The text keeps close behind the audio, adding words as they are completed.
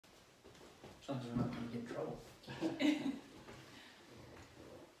long as we're not going to get in trouble.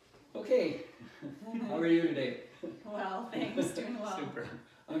 Okay, how are you today? Well, thanks, doing well. Super.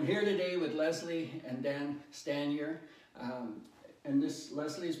 I'm here today with Leslie and Dan Stanier. And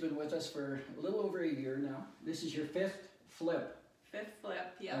Leslie's been with us for a little over a year now. This is your fifth flip. Fifth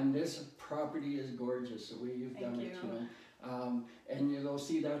flip, yeah. And this property is gorgeous, the way you've done it, Thank you you. know. And you'll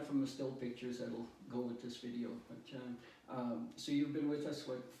see that from the still pictures that'll go with this video. But so you've been with us,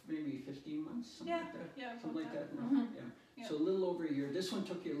 what, maybe 15 months? Something like that? Yeah, Something like that now? Mhm. Yeah. Yeah. So a little over a year. This one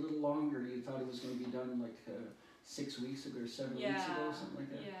took you a little longer. You thought it was going to be done like 6 weeks ago or 7 weeks ago, something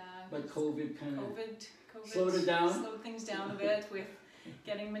like that. Yeah. But COVID kind of COVID slowed it down? Slowed things down a bit with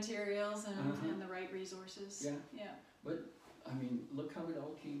getting materials and, and the right resources. Yeah. Yeah. But I mean, look how it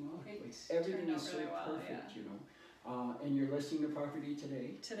all came out. It Like, everything turned is out so really well, perfect, you know. And you're listing the property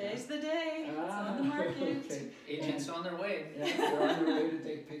today. Today's the day. It's Ah, on the market. okay. Agents on their way. Yeah, they're on their way to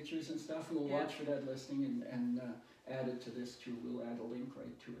take pictures and stuff. We'll Yeah. watch for that listing and add it to this too. We'll add a link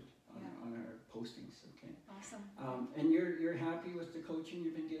right to it on our postings. Okay. Awesome. And you're happy with the coaching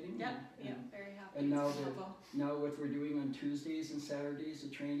you've been getting? Yeah, And, yeah, very happy. And now It's helpful. now what we're doing on Tuesdays and Saturdays, the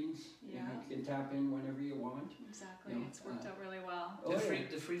trainings, Yeah. you can tap in whenever you want. Exactly. You know, It's worked out really well. Oh,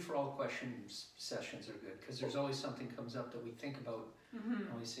 The free-for-all questions sessions are good, because there's always something comes up that we think about, Mm-hmm.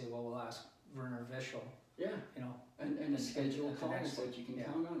 and we say, well, we'll ask Werner Vischel, Yeah. you know. And a schedule At the call next so one. that you can Yeah.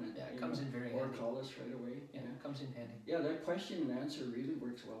 count on it. Yeah, it you comes know, in very or handy. call us right away. Yeah, it comes in handy. Yeah, that question and answer really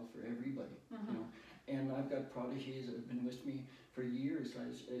works well for everybody. You know, and I've got prodigies that have been with me for years,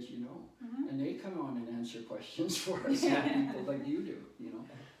 as you know, and they come on and answer questions for us, people like you do. You know,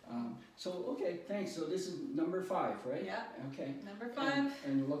 so okay, thanks. So this is number 5, right? Yeah. Okay. Number 5.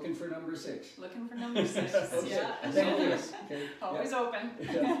 And looking for number 6. Looking for number 6. Okay. Yeah. Thank you. Okay. Always open.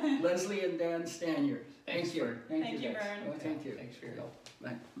 Yeah. Leslie and Dan Stanier. Thanks, Thank you. Vern. Thank you, guys. Vern. Oh, thank you. Thanks for your help.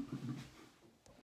 Bye.